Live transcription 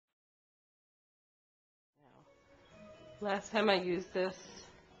Last time I used this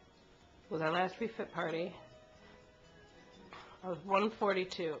was our last refit party. I was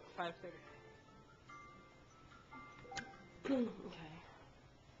 142, 530. Okay.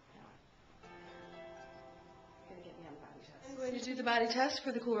 I'm going to do the body test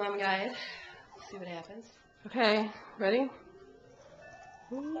for the Cool Mom Guide. See what happens. Okay, ready?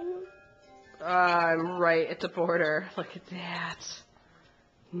 I'm right at the border. Look at that.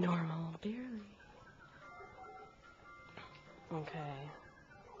 Normal, barely. Okay.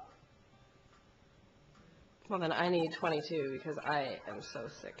 Well, then I need 22 because I am so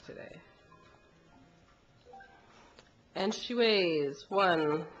sick today. And she weighs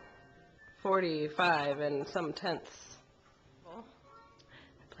 145 and some tenths. I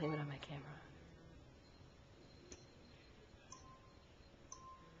blame it on my camera.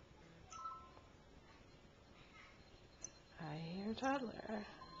 I hear toddler.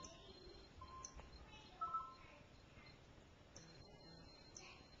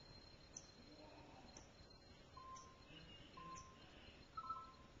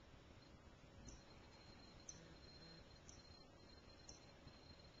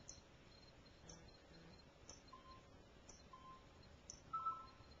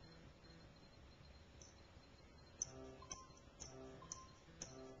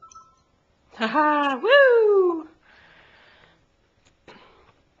 Haha, woo!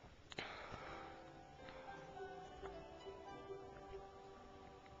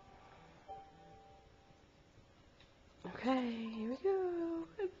 Okay, here we go.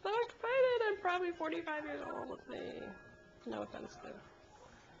 I'm so excited. I'm probably 45 years old. Let's see. No offense, though.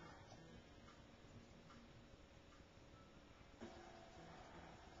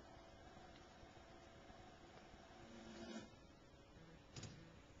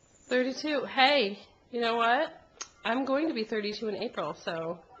 "32. Hey, you know what? I'm going to be 32 in April,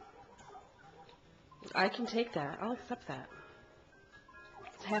 so I can take that. I'll accept that.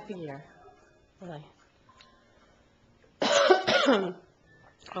 It's half a year. Really.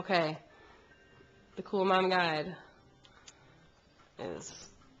 Okay. The Cool Mom Guide is...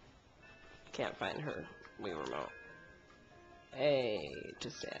 Can't find her Wii remote. A to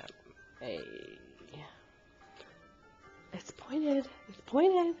stab. A. It's pointed. It's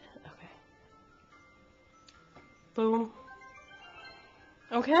pointed. Okay. Boom.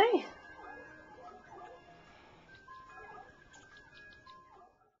 Okay.